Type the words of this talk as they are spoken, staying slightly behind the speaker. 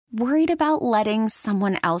Worried about letting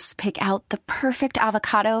someone else pick out the perfect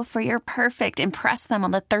avocado for your perfect impress them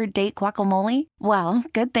on the third date guacamole? Well,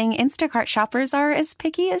 good thing Instacart shoppers are as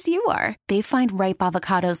picky as you are. They find ripe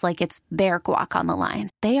avocados like it's their guac on the line.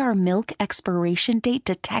 They are milk expiration date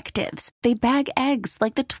detectives. They bag eggs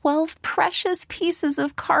like the 12 precious pieces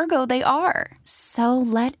of cargo they are. So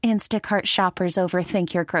let Instacart shoppers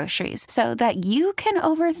overthink your groceries so that you can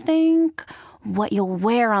overthink what you'll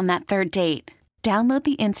wear on that third date. Download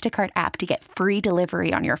the Instacart app to get free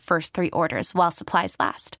delivery on your first 3 orders while supplies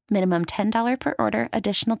last. Minimum $10 per order.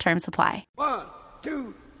 Additional terms apply. 1,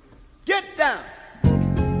 2, get down.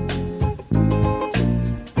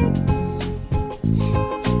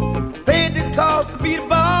 Paid the cost to be the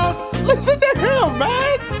boss. Listen to him,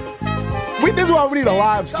 man. This is why we need a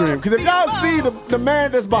live stream. Because if y'all see the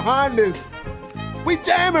man that's behind this, we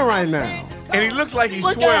jamming right now. And he looks like he's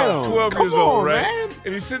Look 12 Come years old, on, right? man.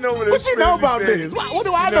 And he's sitting over there. What you know about this? What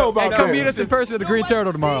do I know about this? Come meet us in person at the Green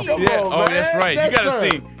Turtle tomorrow. Come Yeah, on, oh, man. that's right. Yes, You gotta sir.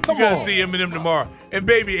 see. Come You gotta on. see Eminem tomorrow. And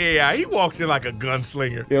baby AI, he walks in like a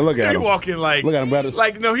gunslinger. Yeah, look at he him. walk in like, Look at him, brothers.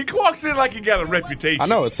 Like no, he walks in like he got a reputation. I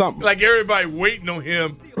know, it's something. Like everybody waiting on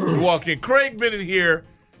him to walk in. Craig been in here.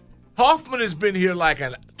 Hoffman has been here like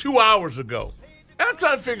 2 hours ago. And I'm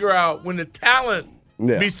trying to figure out when the talent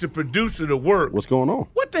meets the producer to work. What's going on?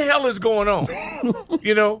 What the hell is going on?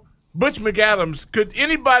 You know, Butch McAdams,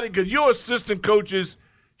 could your assistant coaches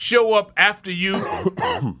show up after you?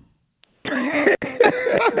 What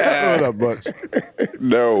up, Butch?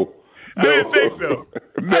 No. I didn't think so.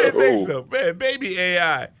 No. I didn't think so. Man, baby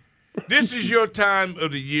AI, this is your time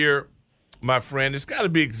of the year, my friend. It's got to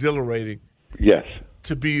be exhilarating. Yes.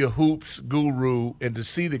 To be a hoops guru and to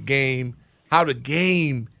see the game, how the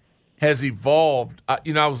game has evolved. I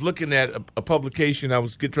was looking at a publication. I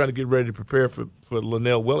was trying to get ready to prepare for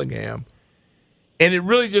Linnell Willingham, and it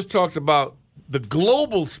really just talks about the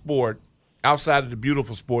global sport outside of the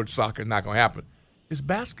beautiful sport, soccer, not going to happen. It's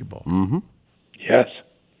basketball. Mm-hmm. Yes.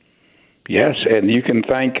 Yes, and you can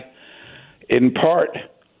thank, in part,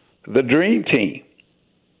 the Dream Team,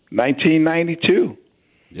 1992.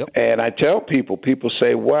 Yep. And I tell people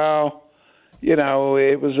say, well,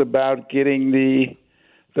 it was about getting the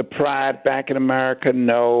pride back in America.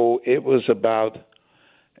 No, it was about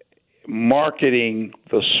marketing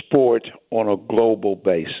the sport on a global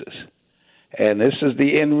basis. And this is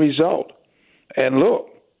the end result. And look,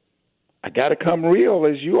 I got to come real,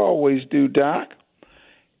 as you always do, Doc.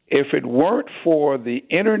 If it weren't for the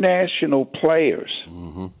international players,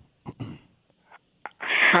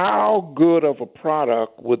 how good of a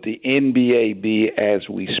product would the NBA be as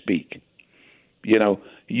we speak?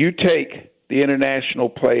 You take the international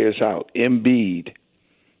players out, Embiid,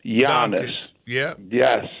 Giannis. Doncic. Yeah.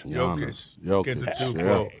 Yes.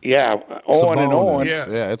 Jokic. Yeah, on and on.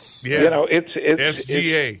 Yeah. It's it's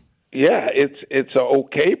SGA. It's an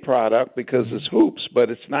okay product because it's hoops, but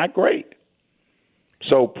it's not great.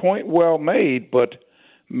 So point well made, but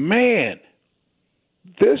man,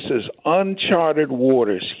 this is uncharted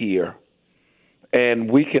waters here,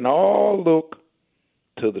 and we can all look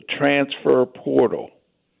to the transfer portal.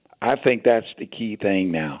 I think that's the key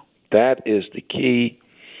thing now. That is the key,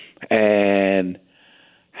 and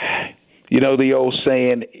the old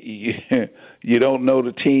saying, you don't know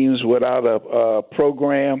the teams without a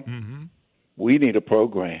program. Mm-hmm. We need a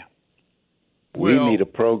program. We need a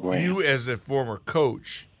program. You, as a former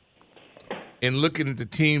coach, and looking at the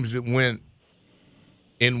teams that went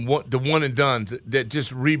in the one and dones that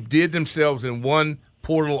just redid themselves in one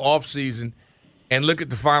portal offseason, and look at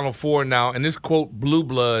the Final Four now, and this quote, blue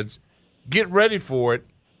bloods, get ready for it,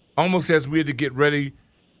 almost as we had to get ready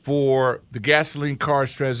for the gasoline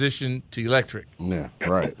cars transition to electric. Yeah,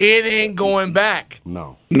 right. It ain't going back.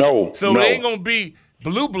 No. So it ain't going to be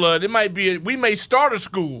blue blood. It might be we may start a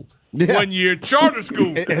school 1 year, charter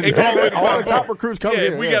school. and all the top recruits come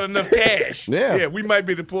here. If we got enough cash. Yeah, we might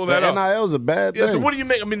be able to pull that off. NIL is a bad thing. So what do you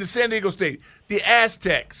make? I mean, the San Diego State, the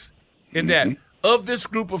Aztecs, in that, of this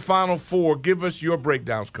group of Final Four, give us your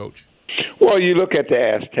breakdowns, Coach. Well, you look at the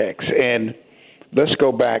Aztecs, and let's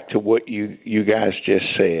go back to what you guys just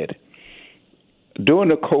said. During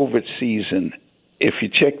the COVID season, if you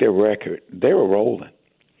check their record, they were rolling.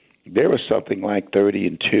 They were something like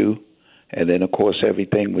 30-2, and then, of course,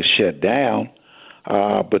 everything was shut down.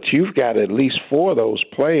 But you've got at least 4 of those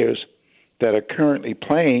players that are currently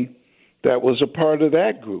playing that was a part of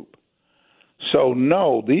that group. So,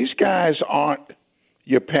 no, these guys aren't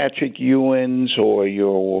your Patrick Ewings or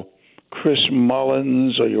your Chris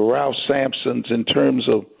Mullins or your Ralph Sampsons in terms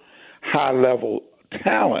of high-level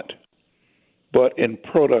talent, but in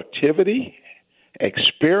productivity,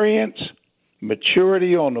 experience,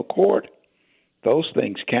 maturity on the court, those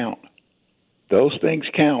things count. Those things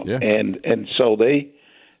count. Yeah. And so they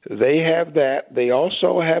have that. They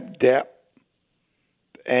also have depth.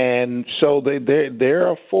 And so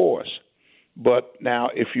they're a force. But now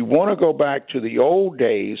if you want to go back to the old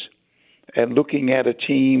days and looking at a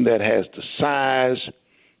team that has the size,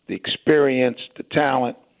 the experience, the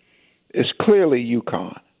talent, it's clearly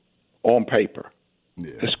UConn on paper.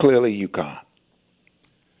 Yeah. It's clearly UConn.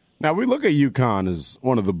 Now, we look at UConn as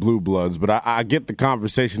one of the blue bloods, but I get the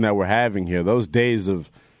conversation that we're having here. Those days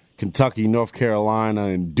of Kentucky, North Carolina,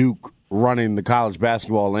 and Duke running the college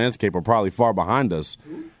basketball landscape are probably far behind us.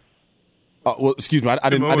 Well, excuse me, I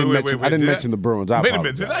didn't mention the Bruins. Wait a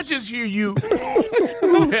minute, did I just hear you?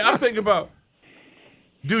 I'm thinking about,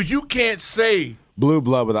 dude, you can't say blue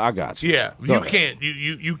blood, but I got you. Yeah, Go you ahead. can't.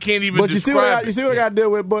 You can't even. But you see what I got to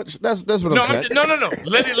deal with, Butch? That's what I'm saying. No.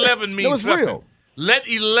 Let 11 mean something. Real. Let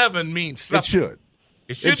 11 mean something.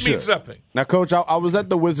 It should mean something. Now, Coach, I was at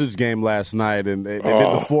the Wizards game last night, and they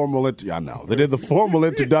did the formal. I know they did the formal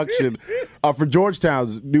introduction for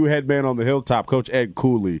Georgetown's new head man on the hilltop, Coach Ed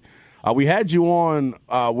Cooley. We had you on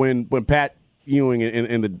when Pat Ewing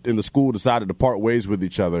in the school decided to part ways with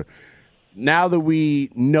each other. Now that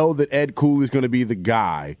we know that Ed Cooley is going to be the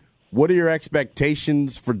guy, what are your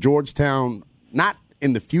expectations for Georgetown, not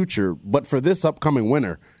in the future, but for this upcoming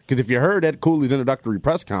winter? Because if you heard Ed Cooley's introductory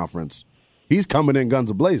press conference, he's coming in guns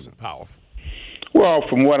a-blazing. Powerful. Well,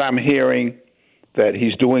 from what I'm hearing, that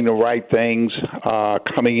he's doing the right things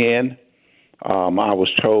coming in. I was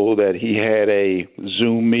told that he had a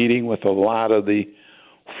Zoom meeting with a lot of the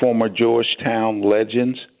former Georgetown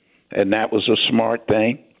legends, and that was a smart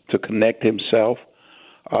thing to connect himself.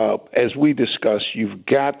 As we discussed, you've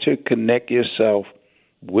got to connect yourself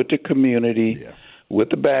with the community, with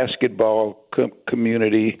the basketball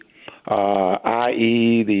community,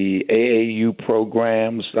 i.e. the AAU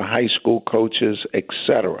programs, the high school coaches,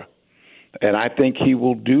 etc. And I think he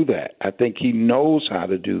will do that. I think he knows how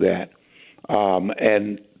to do that.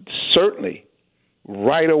 And certainly,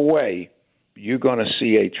 right away, you're going to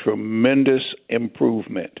see a tremendous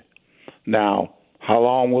improvement. Now, how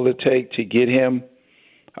long will it take to get him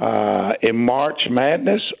in March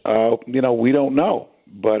Madness? We don't know.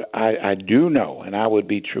 But I do know, and I would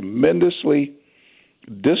be tremendously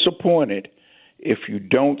disappointed if you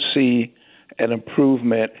don't see an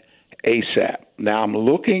improvement ASAP. Now, I'm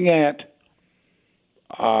looking at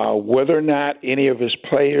whether or not any of his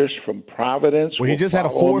players from Providence. Well, he just had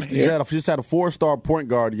a four-star point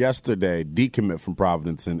guard yesterday, decommit from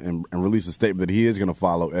Providence, and release a statement that he is going to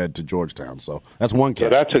follow Ed to Georgetown. So that's one case.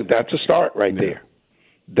 So that's a start right there.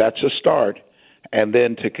 That's a start, and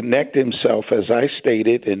then to connect himself, as I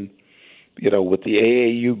stated, and with the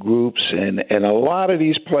AAU groups and a lot of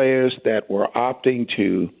these players that were opting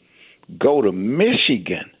to go to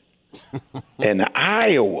Michigan and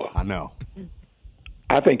Iowa. I know.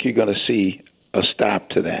 I think you're going to see a stop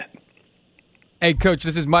to that. Hey, Coach,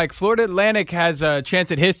 this is Mike. Florida Atlantic has a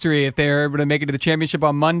chance at history if they're able to make it to the championship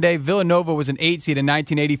on Monday. Villanova was an 8 seed in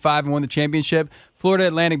 1985 and won the championship. Florida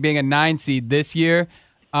Atlantic being a 9 seed this year.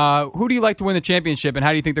 Who do you like to win the championship, and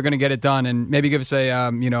how do you think they're going to get it done? And maybe give us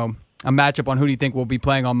a matchup on who do you think will be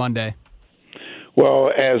playing on Monday? Well,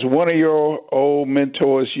 as one of your old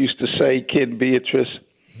mentors used to say, Kid Beatrice,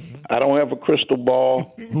 I don't have a crystal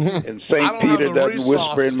ball, and St. Peter doesn't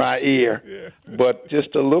whisper in my ear. Yeah. But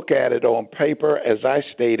just to look at it on paper, as I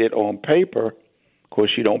stated, on paper, of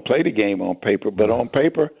course you don't play the game on paper, but on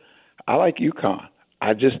paper, I like UConn.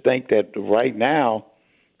 I just think that right now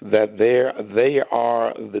that they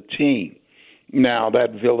are the team. Now,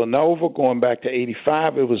 that Villanova, going back to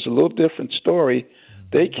 85, it was a little different story.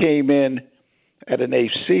 They came in at an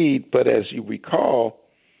 8th seed, but as you recall,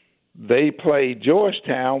 they played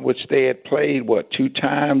Georgetown, which they had played, 2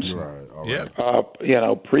 times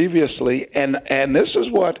previously. And this is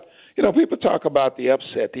what, people talk about the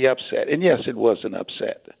upset. And, yes, it was an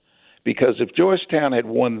upset. Because if Georgetown had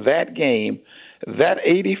won that game, that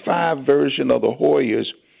 85 version of the Hoyas,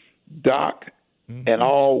 Doc and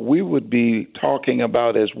all, we would be talking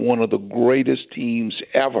about as one of the greatest teams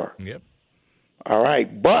ever. Yep. All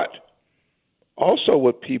right. But also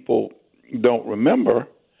what people don't remember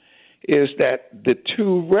is that the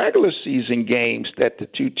 2 regular season games that the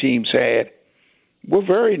 2 teams had were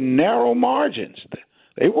very narrow margins.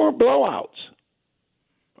 They weren't blowouts.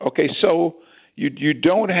 Okay, so you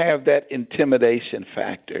don't have that intimidation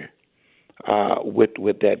factor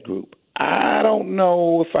with that group. I don't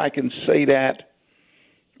know if I can say that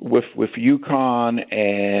with UConn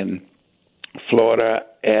and Florida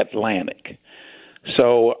Atlantic.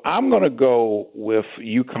 So I'm going to go with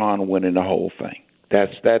UConn winning the whole thing.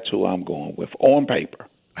 That's who I'm going with on paper.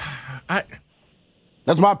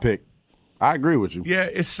 That's my pick. I agree with you. Yeah,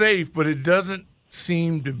 it's safe, but it doesn't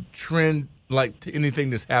seem to trend like to anything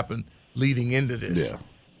that's happened leading into this. Yeah.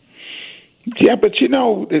 Yeah, but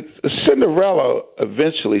Cinderella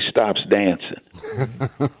eventually stops dancing.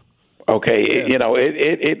 Okay, Yeah.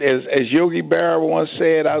 It as Yogi Berra once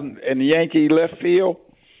said out in the Yankee left field,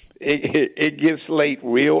 it gets late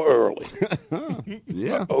real early.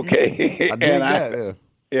 Yeah. Okay. I dig that. Yeah.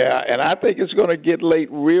 Yeah, and I think it's going to get late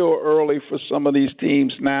real early for some of these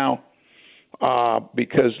teams now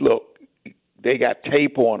because, look, they got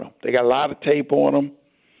tape on them. They got a lot of tape on them,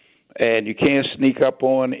 and you can't sneak up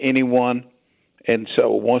on anyone. And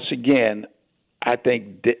so, once again, I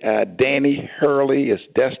think Danny Hurley is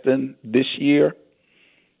destined this year.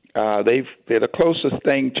 They're the closest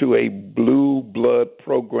thing to a blue blood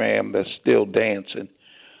program that's still dancing.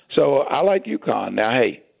 So I like UConn. Now,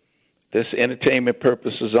 hey, this entertainment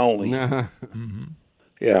purposes only. Mm-hmm.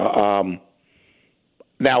 Yeah.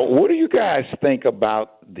 Now, what do you guys think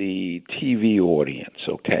about the TV audience?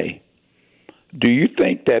 Okay, do you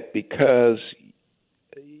think that because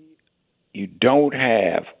you don't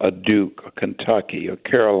have a Duke, or Kentucky, or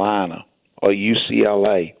Carolina, or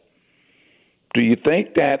UCLA, do you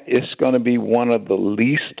think that it's going to be one of the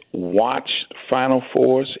least watched Final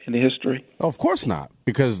Fours in history? Of course not,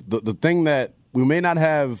 because the thing that we may not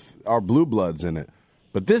have our blue bloods in it,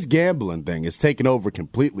 but this gambling thing is taking over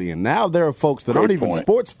completely, and now there are folks that aren't even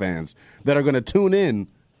sports fans that are going to tune in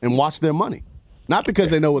and watch their money. Not because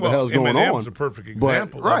they know what the hell's going on. Eminem's a perfect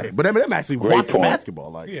example. Right, but Eminem actually watches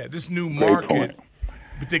basketball. Like, yeah, this new market,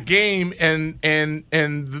 but the game and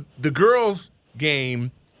the girls'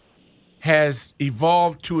 game has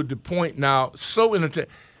evolved to the point now. So entertaining.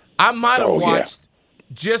 I might have watched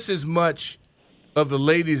just as much of the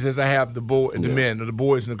ladies as I have the men, or the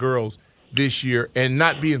boys and the girls this year, and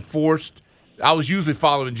not being forced. I was usually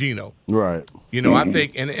following Gino. Right. I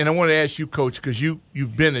think, and I want to ask you, Coach, because you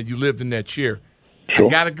lived in that chair. Sure. I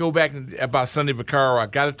got to go back about Sonny Vaccaro. I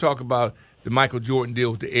got to talk about the Michael Jordan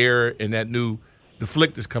deal with the Air and the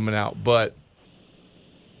flick that's coming out. But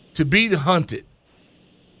to be hunted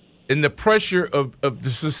and the pressure of the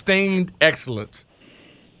sustained excellence,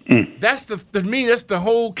 that's to me, that's the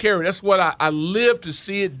whole carry. That's what I live to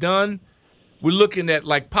see it done. We're looking at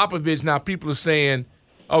like Popovich now. People are saying,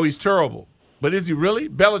 "Oh, he's terrible," but is he really?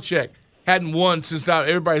 Belichick hadn't won since now.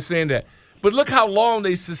 Everybody's saying that. But look how long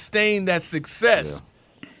they sustained that success.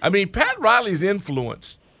 Yeah. I mean, Pat Riley's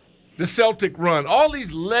influence, the Celtic run, all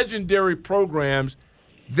these legendary programs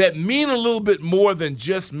that mean a little bit more than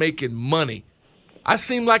just making money. I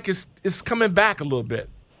seem like it's coming back a little bit.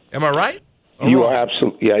 Am I right? You're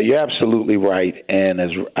absolutely right. And as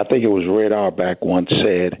I think it was Red Auerbach once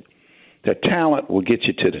said, that talent will get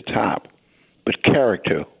you to the top, but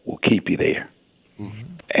character will keep you there. Mm-hmm.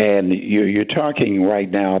 And you're talking right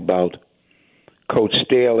now about Coach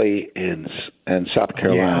Staley in South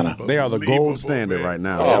Carolina. Yeah, they are the gold standard right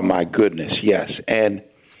now. Oh, my goodness, yes. And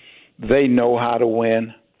they know how to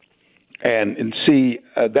win. And see,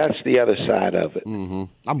 that's the other side of it. Mm-hmm.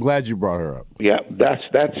 I'm glad you brought her up. Yeah, that's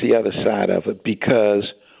the other side of it, because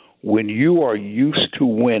when you are used to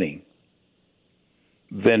winning,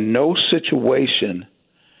 then no situation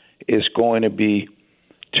is going to be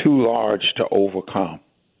too large to overcome.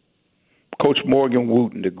 Coach Morgan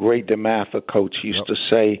Wooten, the great DeMatha coach, used to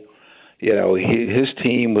say, his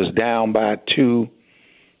team was down by 2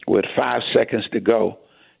 with 5 seconds to go.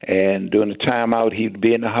 And during the timeout, he'd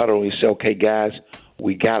be in the huddle. He'd say, "Okay, guys,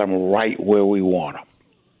 we got them right where we want them."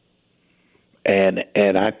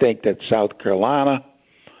 And I think that South Carolina,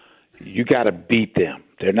 you got to beat them.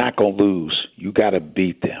 They're not going to lose. You got to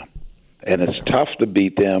beat them. And it's tough to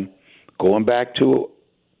beat them. Going back to,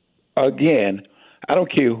 again, I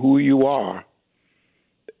don't care who you are.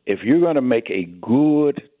 If you're going to make a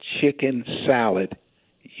good chicken salad,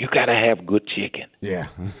 you got to have good chicken. Yeah.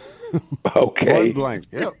 Okay. Point blank.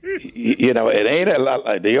 Yep. It ain't a lot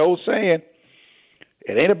like the old saying.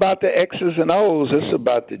 It ain't about the X's and O's. It's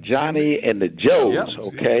about the Johnny and the Joes. Yep.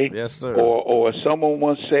 Okay. Yes, sir. Or someone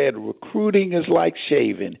once said, recruiting is like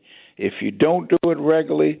shaving. If you don't do it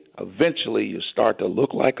regularly, eventually you start to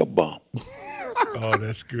look like a bum. Oh,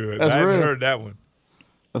 that's good. That's I hadn't real. heard that one.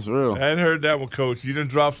 That's real. I hadn't heard that one, Coach. You done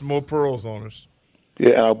dropped some more pearls on us.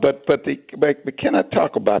 Yeah, but can I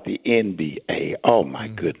talk about the NBA? Oh my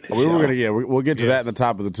goodness! We'll get to that in the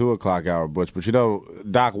top of the 2:00 hour, Butch. But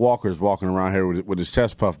Doc Walker's walking around here with his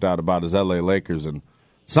chest puffed out about his LA Lakers, and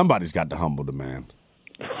somebody's got to humble the man.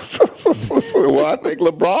 Well, I think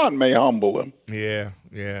LeBron may humble him. Yeah.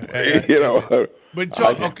 But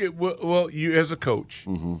okay, well, you as a coach,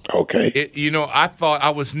 okay. I thought I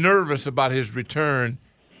was nervous about his return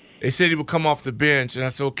They said he would come off the bench, and I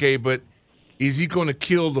said, okay, but is he going to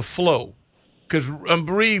kill the flow? Because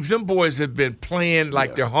Reeves, them boys have been playing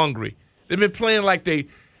like they're hungry. They've been playing like they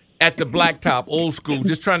at the blacktop, old school,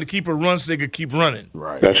 just trying to keep a run so they could keep running.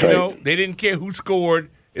 Right. That's right. You know, they didn't care who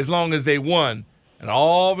scored as long as they won. And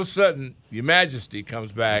all of a sudden, Your Majesty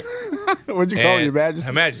comes back. What'd you call Your Majesty?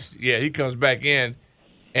 Her Majesty, yeah, he comes back in,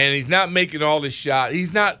 and he's not making all his shots.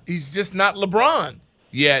 He's just not LeBron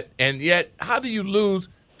yet. And yet, how do you lose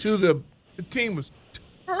to the team was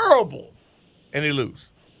terrible, and they lose?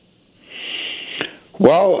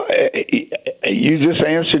 Well, you just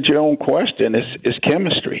answered your own question. It's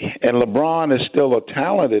chemistry. And LeBron is still a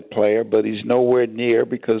talented player, but he's nowhere near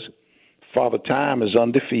because Father Time is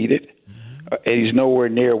undefeated. And he's nowhere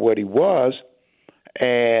near what he was.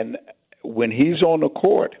 And when he's on the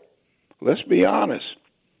court, let's be honest,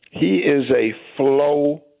 he is a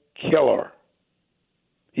flow killer.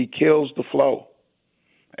 He kills the flow.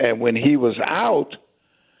 And when he was out,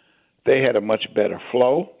 they had a much better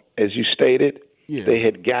flow, as you stated. Yeah. They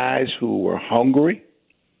had guys who were hungry,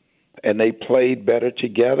 and they played better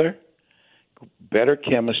together, better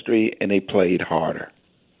chemistry, and they played harder.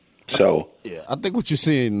 So, yeah, I think what you're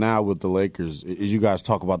seeing now with the Lakers is you guys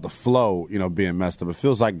talk about the flow, being messed up. It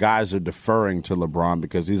feels like guys are deferring to LeBron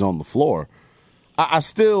because he's on the floor.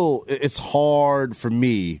 It's hard for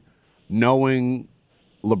me knowing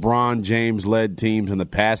LeBron James-led teams in the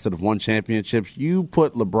past that have won championships. You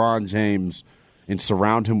put LeBron James and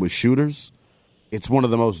surround him with shooters, it's one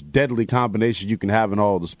of the most deadly combinations you can have in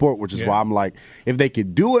all of the sport, which is why I'm like, if they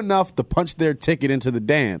could do enough to punch their ticket into the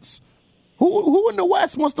dance, who in the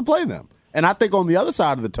West wants to play them? And I think on the other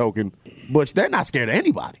side of the token, Butch, they're not scared of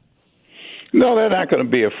anybody. No, they're not going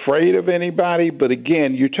to be afraid of anybody. But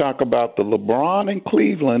again, you talk about the LeBron in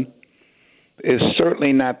Cleveland is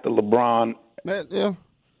certainly not the LeBron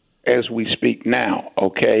as we speak now,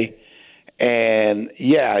 okay? And,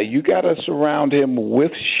 you got to surround him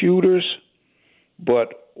with shooters.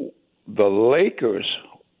 But the Lakers,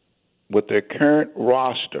 with their current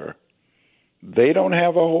roster, they don't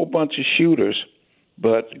have a whole bunch of shooters.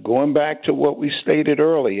 But going back to what we stated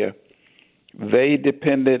earlier, they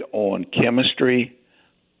depended on chemistry.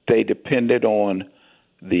 They depended on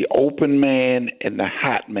the open man and the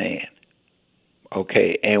hot man.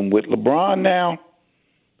 Okay, and with LeBron now,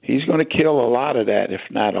 he's going to kill a lot of that, if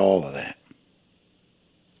not all of that.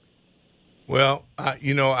 Well,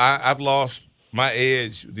 I've lost my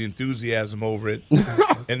edge, the enthusiasm over it.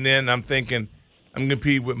 And then I'm thinking I'm going to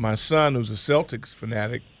compete with my son, who's a Celtics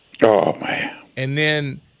fanatic. Oh, man. And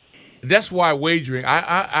then that's why wagering,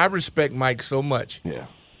 I respect Mike so much. Yeah.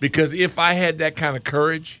 Because if I had that kind of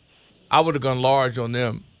courage, I would have gone large on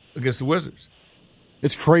them against the Wizards.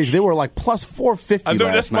 It's crazy. They were like plus 450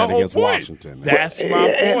 last night against Washington. That's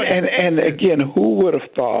my point. And again, who would have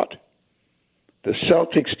thought the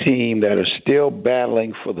Celtics team that are still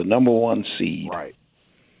battling for the number one seed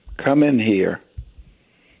come in here,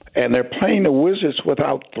 and they're playing the Wizards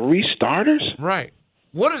without three starters? Right.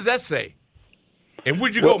 What does that say? And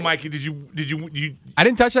where'd you go, Mikey? Did you? I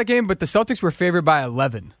didn't touch that game, but the Celtics were favored by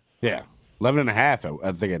 11. Yeah. 11.5,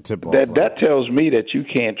 I think, at tip-off. That tells me that you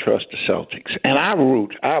can't trust the Celtics. And I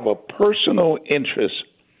have a personal interest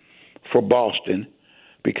for Boston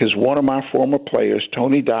because one of my former players,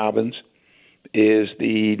 Tony Dobbins, is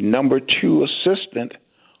the number 2 assistant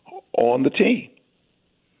on the team.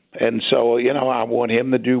 And so, I want him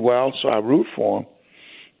to do well, so I root for him.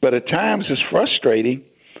 But at times it's frustrating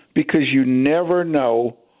because you never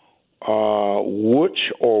know which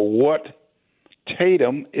or what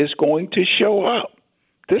Tatum is going to show up.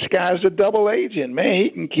 This guy's a double agent, man. He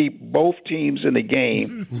can keep both teams in the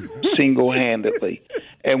game single-handedly.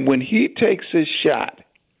 And when he takes his shot,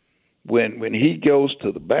 when he goes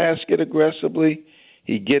to the basket aggressively,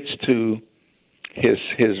 he gets to his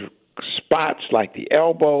spots like the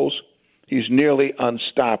elbows, he's nearly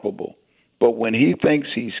unstoppable. But when he thinks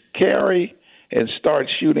he's carry and starts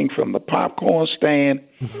shooting from the popcorn stand,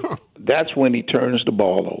 that's when he turns the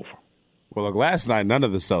ball over. Well, look, last night, none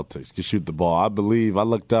of the Celtics could shoot the ball. I believe I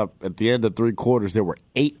looked up at the end of three quarters, there were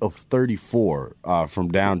 8 of 34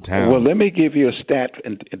 from downtown. Well, let me give you a stat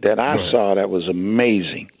that I saw that was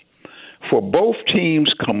amazing. For both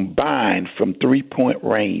teams combined from three-point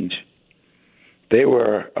range, they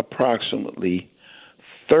were approximately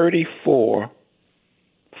 34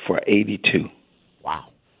 for 82.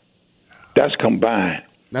 Wow. That's combined.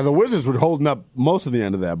 Now, the Wizards were holding up most of the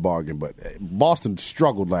end of that bargain, but Boston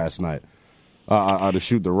struggled last night to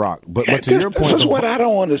shoot the rock. But to your point, this is what I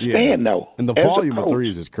don't understand, though. And the volume of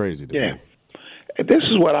threes is crazy to me. This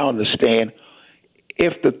is what I understand.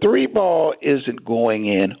 if the three ball isn't going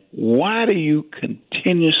in, why do you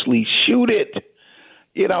continuously shoot it?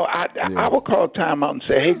 I would call timeout and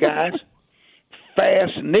say, hey, guys,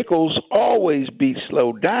 fast nickels always beat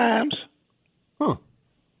slow dimes. Huh.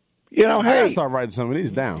 Hey. I gotta start writing some of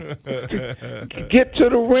these down. Get to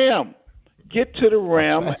the rim. Get to the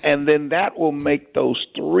rim, and then that will make those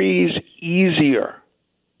threes easier.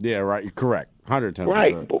 Yeah, right. You're correct. 110%.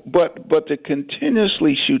 Right, but to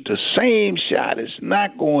continuously shoot the same shot, it's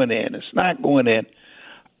not going in. It's not going in.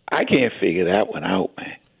 I can't figure that one out,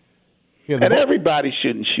 man. Yeah, and everybody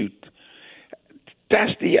shouldn't shoot.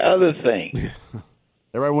 That's the other thing.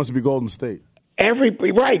 Everybody wants to be Golden State.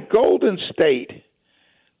 Right. Golden State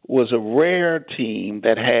was a rare team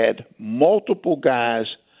that had multiple guys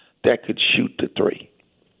that could shoot the three.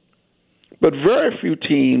 But very few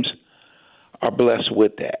teams are blessed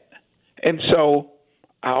with that. And so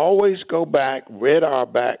I always go back, Red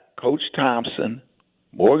Auerbach, Coach Thompson,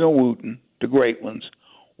 Morgan Wooten, the great ones,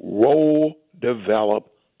 role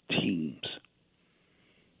develop teams.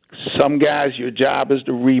 Some guys, your job is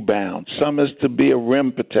to rebound. Some is to be a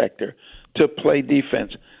rim protector, to play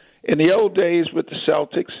defense. In the old days with the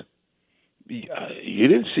Celtics, you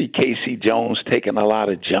didn't see Casey Jones taking a lot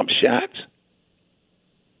of jump shots.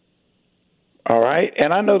 All right?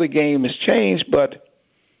 And I know the game has changed, but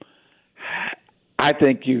I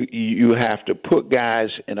think you have to put guys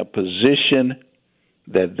in a position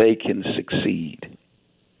that they can succeed.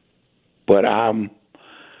 But I'm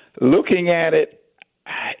looking at it,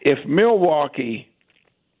 if Milwaukee,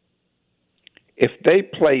 if they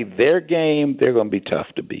play their game, they're going to be tough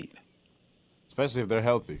to beat. Especially if they're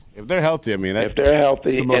healthy. If they're healthy, if they're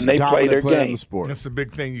healthy and they play their game. In the sport. That's the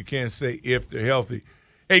big thing you can't say, if they're healthy.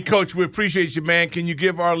 Hey, Coach, we appreciate you, man. Can you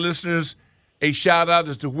give our listeners a shout-out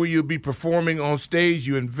as to where you'll be performing on stage?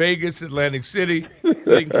 You in Vegas, Atlantic City, so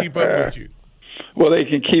they can keep up with you. Well, they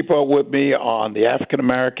can keep up with me on the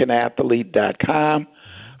AfricanAmericanAthlete.com.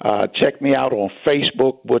 Check me out on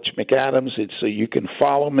Facebook, Butch McAdams, so you can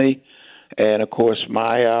follow me. And, of course,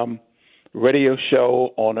 my radio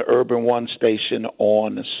show on the Urban One station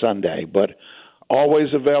on Sunday. But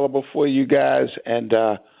always available for you guys, and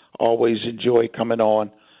always enjoy coming on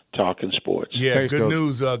talking sports. Yeah, Thanks, good Coach.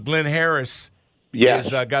 news. Glenn Harris Yes.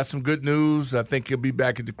 got some good news. I think he'll be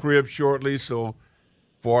back at the crib shortly. So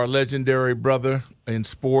for our legendary brother in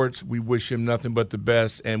sports, we wish him nothing but the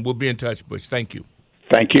best. And we'll be in touch, Butch. Thank you.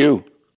 Thank you.